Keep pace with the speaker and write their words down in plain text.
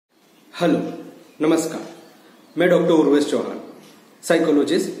Hello, नमस्कार। मैं doctor Urvesh Chauhan,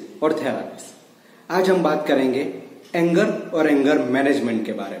 psychologist और थेरापिस्ट। आज हम बात करेंगे एंगर और एंगर मैनेजमेंट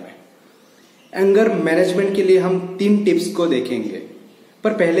के बारे में। एंगर मैनेजमेंट के लिए हम 3 टिप्स को देखेंगे,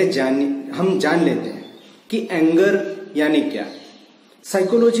 पर पहले हम जान लेते हैं कि एंगर यानी क्या।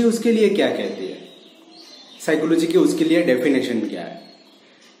 साइकोलॉजी उसके लिए क्या कहती है, साइकोलॉजी की उसके लिए डेफिनेशन क्या है।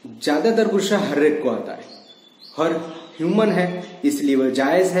 ज्यादातर गुस्सा हर एक को आता है, हर ह्यूमन है, इसलिए वह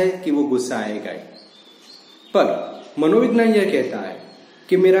जायज है कि वो गुस्सा आएगा ही। पर मनोविज्ञान यह कहता है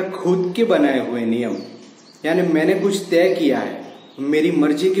कि मेरा खुद के बनाए हुए नियम, यानी मैंने कुछ तय किया है, मेरी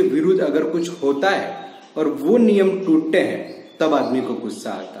मर्जी के विरुद्ध अगर कुछ होता है और वो नियम टूटते हैं, तब आदमी को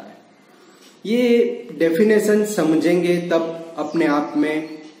गुस्सा आता है। ये डेफिनेशन समझेंगे तब अपने आप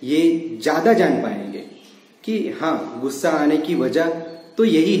में ये ज्यादा जान पाएंगे कि हाँ, गुस्सा आने की वजह तो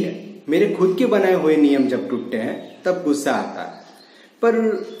यही है, मेरे खुद के बनाए हुए नियम जब टूटते हैं तब गुस्सा आता है। पर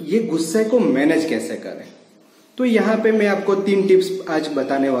ये गुस्से को मैनेज कैसे करें, तो यहाँ पे मैं आपको 3 टिप्स आज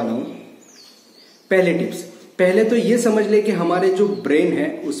बताने वाला हूँ। पहले तो ये समझ ले कि हमारे जो ब्रेन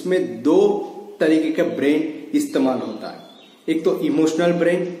है उसमें 2 तरीके का ब्रेन इस्तेमाल होता है। एक तो इमोशनल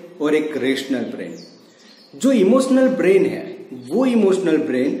ब्रेन और एक रेशनल ब्रेन। जो इमोशनल ब्रेन है, वो इमोशनल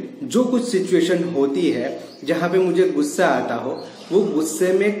ब्रेन जो कुछ सिचुएशन होती है जहां पे मुझे गुस्सा आता हो, वो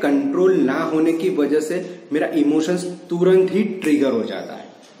गुस्से में कंट्रोल ना होने की वजह से मेरा इमोशंस तुरंत ही ट्रिगर हो जाता है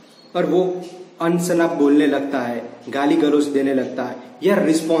और वो अनसनाप बोलने लगता है, गाली गलौज देने लगता है या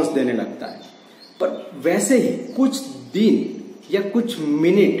रिस्पॉन्स देने लगता है। पर वैसे ही कुछ दिन या कुछ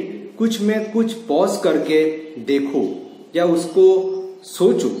मिनट मैं कुछ पॉज करके देखूं या उसको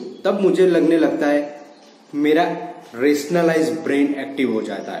सोचूं, तब मुझे लगने लगता है मेरा रेशनलाइज ब्रेन एक्टिव हो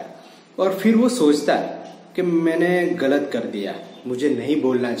जाता है और फिर वो सोचता है कि मैंने गलत कर दिया, मुझे नहीं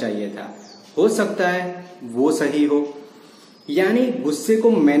बोलना चाहिए था, हो सकता है वो सही हो। यानी गुस्से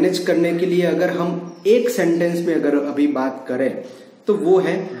को मैनेज करने के लिए अगर हम एक सेंटेंस में अगर अभी बात करें तो वो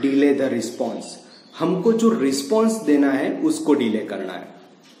है डिले द रिस्पॉन्स। हमको जो रिस्पॉन्स देना है उसको डिले करना है।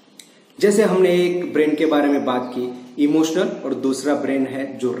 जैसे हमने एक ब्रेन के बारे में बात की, इमोशनल, और दूसरा ब्रेन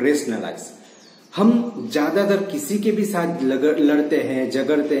है जो रेशनलाइज। हम ज्यादातर किसी के भी साथ लड़ते हैं,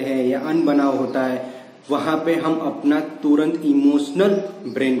 झगड़ते हैं या अनबनाव होता है, वहां पे हम अपना तुरंत इमोशनल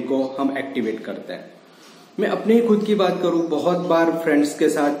ब्रेन को हम एक्टिवेट करते हैं। मैं अपने ही खुद की बात करूं, बहुत बार फ्रेंड्स के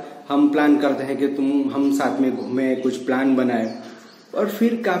साथ हम प्लान करते हैं कि हम साथ में घूमें, कुछ प्लान बनाए, और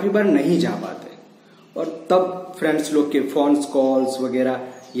फिर काफी बार नहीं जा पाते और तब फ्रेंड्स लोग के फोन कॉल्स वगैरह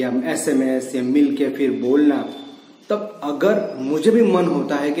या SMS या मिल के फिर बोलना, तब अगर मुझे भी मन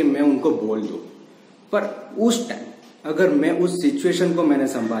होता है कि मैं उनको बोल दूं, पर उस टाइम अगर मैं उस सिचुएशन को मैंने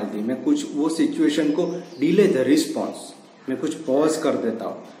संभाल दी, मैं कुछ वो सिचुएशन को डिले द रिस्पॉन्स, मैं कुछ पॉज कर देता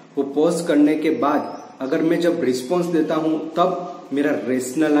हूँ। वो पॉज करने के बाद अगर मैं जब रिस्पॉन्स देता हूँ तब मेरा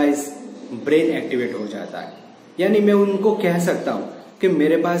रेशनलाइज ब्रेन एक्टिवेट हो जाता है। यानी मैं उनको कह सकता हूँ कि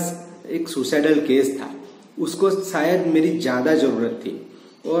मेरे पास एक सुसाइडल केस था, उसको शायद मेरी ज्यादा जरूरत थी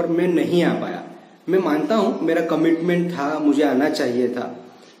और मैं नहीं आ पाया। मैं मानता हूँ मेरा कमिटमेंट था, मुझे आना चाहिए था,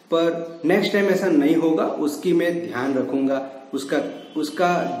 पर नेक्स्ट टाइम ऐसा नहीं होगा, उसकी मैं ध्यान रखूंगा,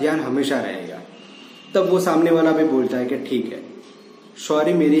 उसका ध्यान हमेशा रहेगा। तब वो सामने वाला भी बोलता है कि ठीक है,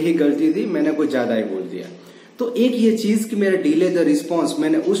 सॉरी, मेरी ही गलती थी, मैंने कुछ ज्यादा ही बोल दिया। तो एक ये चीज कि मेरा डिले द रिस्पॉन्स,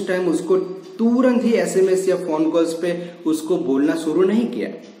 मैंने उस टाइम उसको तुरंत ही SMS या फोन कॉल्स पे उसको बोलना शुरू नहीं किया,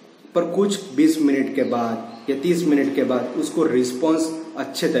 पर कुछ 20 मिनट के बाद या 30 मिनट के बाद उसको रिस्पॉन्स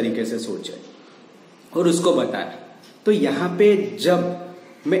अच्छे तरीके से सोचे और उसको बताया। तो यहाँ पे जब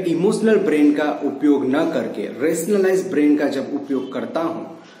मैं इमोशनल ब्रेन का उपयोग न करके रेशनलाइज ब्रेन का जब उपयोग करता हूं,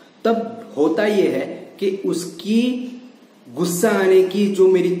 तब होता यह है कि उसकी गुस्सा आने की जो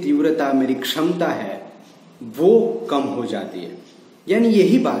मेरी तीव्रता, मेरी क्षमता है, वो कम हो जाती है। यानी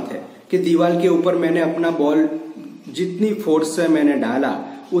यही बात है कि दीवार के ऊपर मैंने अपना बॉल जितनी फोर्स से मैंने डाला,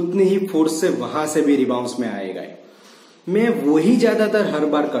 उतनी ही फोर्स से वहां से भी रिबाउंस में आएगा। मैं वही ज्यादातर हर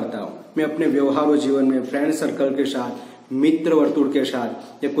बार करता हूं। मैं अपने व्यवहार और जीवन में फ्रेंड सर्कल के साथ, मित्र वर्तुल के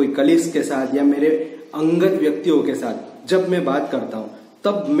साथ या कोई कलीग्स के साथ या मेरे अंगत व्यक्तियों के साथ जब मैं बात करता हूं,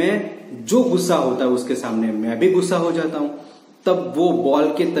 तब मैं जो गुस्सा होता है उसके सामने मैं भी गुस्सा हो जाता हूं। तब वो बॉल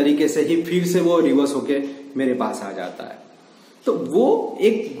के तरीके से ही फिर से वो रिवर्स होके मेरे पास आ जाता है। तो वो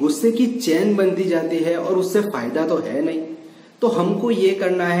एक गुस्से की चेन बनती जाती है और उससे फायदा तो है नहीं। तो हमको ये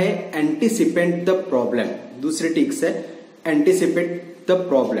करना है, एंटिसिपेट द प्रॉब्लम। दूसरी टिप्स है एंटिसिपेट द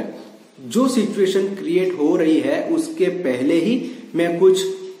प्रॉब्लम। जो सिचुएशन क्रिएट हो रही है उसके पहले ही मैं कुछ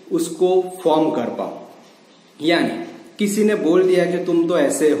उसको फॉर्म कर पाऊं। यानी किसी ने बोल दिया कि तुम तो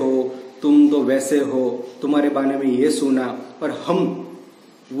ऐसे हो, तुम तो वैसे हो, तुम्हारे बारे में ये सुना, और हम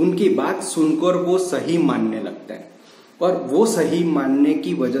उनकी बात सुनकर वो सही मानने लगते हैं। और वो सही मानने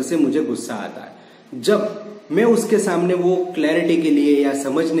की वजह से मुझे गुस्सा आता है। जब मैं उसके सामने वो क्लैरिटी के लिए या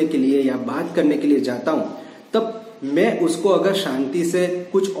समझने के लिए या बात करने के लिए जाता हूं, तब मैं उसको अगर शांति से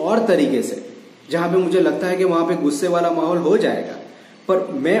कुछ और तरीके से, जहां पे मुझे लगता है कि वहां पे गुस्से वाला माहौल हो जाएगा, पर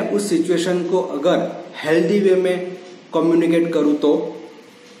मैं उस सिचुएशन को अगर हेल्दी वे में कम्युनिकेट करूं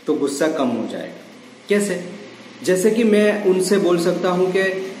तो गुस्सा कम हो जाएगा। कैसे? जैसे कि मैं उनसे बोल सकता हूं कि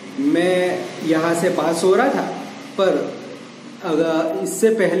मैं यहां से पास हो रहा था, पर अगर इससे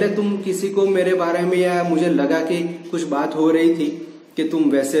पहले तुम किसी को मेरे बारे में, या मुझे लगा कि कुछ बात हो रही थी कि तुम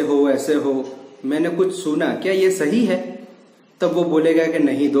वैसे हो ऐसे हो, मैंने कुछ सुना, क्या ये सही है? तब वो बोलेगा कि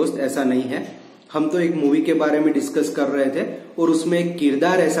नहीं दोस्त, ऐसा नहीं है, हम तो एक मूवी के बारे में डिस्कस कर रहे थे और उसमें एक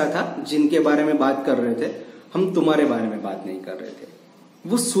किरदार ऐसा था जिनके बारे में बात कर रहे थे, हम तुम्हारे बारे में बात नहीं कर रहे थे।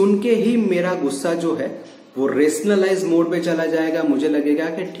 वो सुन के ही मेरा गुस्सा जो है वो रेशनलाइज मोड पे चला जाएगा। मुझे लगेगा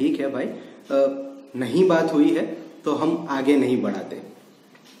कि ठीक है भाई, नहीं बात हुई है तो हम आगे नहीं बढ़ाते।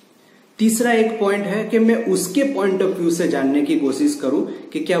 तीसरा एक पॉइंट है कि मैं उसके पॉइंट ऑफ व्यू से जानने की कोशिश करूं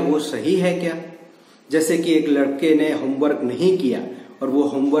कि क्या वो सही है क्या। जैसे कि एक लड़के ने होमवर्क नहीं किया और वो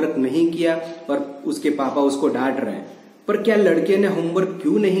होमवर्क नहीं किया और उसके पापा उसको डांट रहे हैं, पर क्या लड़के ने होमवर्क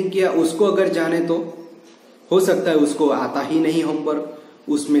क्यों नहीं किया उसको अगर जाने तो हो सकता है उसको आता ही नहीं होमवर्क,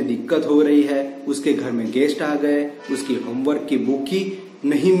 उसमें दिक्कत हो रही है, उसके घर में गेस्ट आ गए, उसकी होमवर्क की बुक ही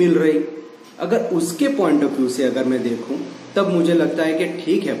नहीं मिल रही। अगर उसके पॉइंट ऑफ व्यू से अगर मैं देखूं, तब मुझे लगता है कि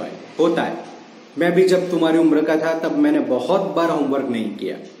ठीक है भाई, होता है। मैं भी जब तुम्हारी उम्र का था तब मैंने बहुत बार होमवर्क नहीं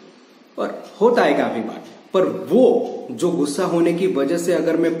किया और होता है काफी बार। पर वो जो गुस्सा होने की वजह से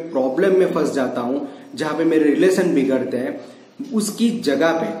अगर मैं प्रॉब्लम में फंस जाता हूं, जहां पे मेरे रिलेशन बिगड़ते हैं, उसकी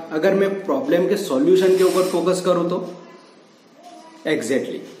जगह पे अगर मैं प्रॉब्लम के सॉल्यूशन के ऊपर फोकस करूं तो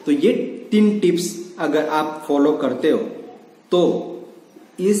एग्जैक्टली तो ये 3 टिप्स अगर आप फॉलो करते हो तो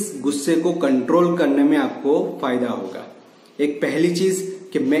इस गुस्से को कंट्रोल करने में आपको फायदा होगा। एक पहली चीज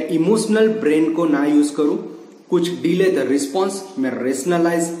कि मैं इमोशनल ब्रेन को ना यूज करूं, कुछ डिले द रिस्पॉन्स, मैं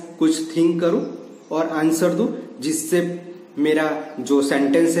रेशनलाइज कुछ थिंक करूं और आंसर दूं, जिससे मेरा जो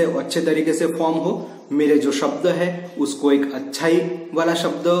सेंटेंस है वो अच्छे तरीके से फॉर्म हो, मेरे जो शब्द है उसको एक अच्छाई वाला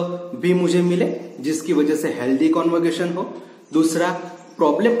शब्द भी मुझे मिले, जिसकी वजह से हेल्दी कॉन्वर्सेशन हो। दूसरा,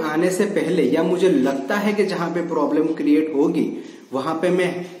 प्रॉब्लम आने से पहले या मुझे लगता है कि जहां पे प्रॉब्लम क्रिएट होगी वहां पे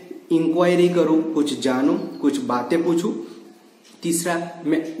मैं इंक्वायरी करूं, कुछ जानूं, कुछ बातें पूछूं। तीसरा,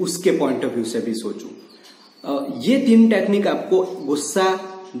 मैं उसके पॉइंट ऑफ व्यू से भी सोचूं। ये 3 टेक्निक आपको गुस्सा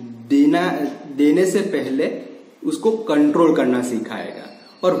देने से पहले उसको कंट्रोल करना सिखाएगा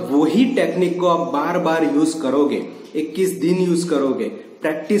और वही टेक्निक को आप बार बार यूज करोगे, 21 दिन यूज करोगे,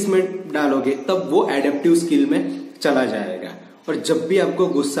 प्रैक्टिस में डालोगे, तब वो एडेप्टिव स्किल में चला जाएगा। और जब भी आपको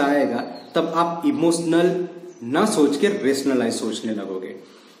गुस्सा आएगा तब आप इमोशनल ना सोच के रेशनलाइज सोचने लगोगे।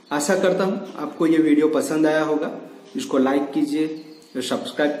 आशा करता हूं आपको ये वीडियो पसंद आया होगा। इसको लाइक कीजिए,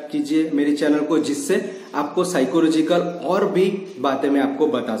 सब्सक्राइब कीजिए मेरे चैनल को, जिससे आपको साइकोलॉजिकल और भी बातें मैं आपको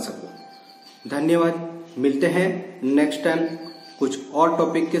बता सकूं। धन्यवाद। मिलते हैं नेक्स्ट टाइम कुछ और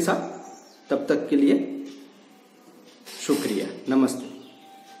टॉपिक के साथ। तब तक के लिए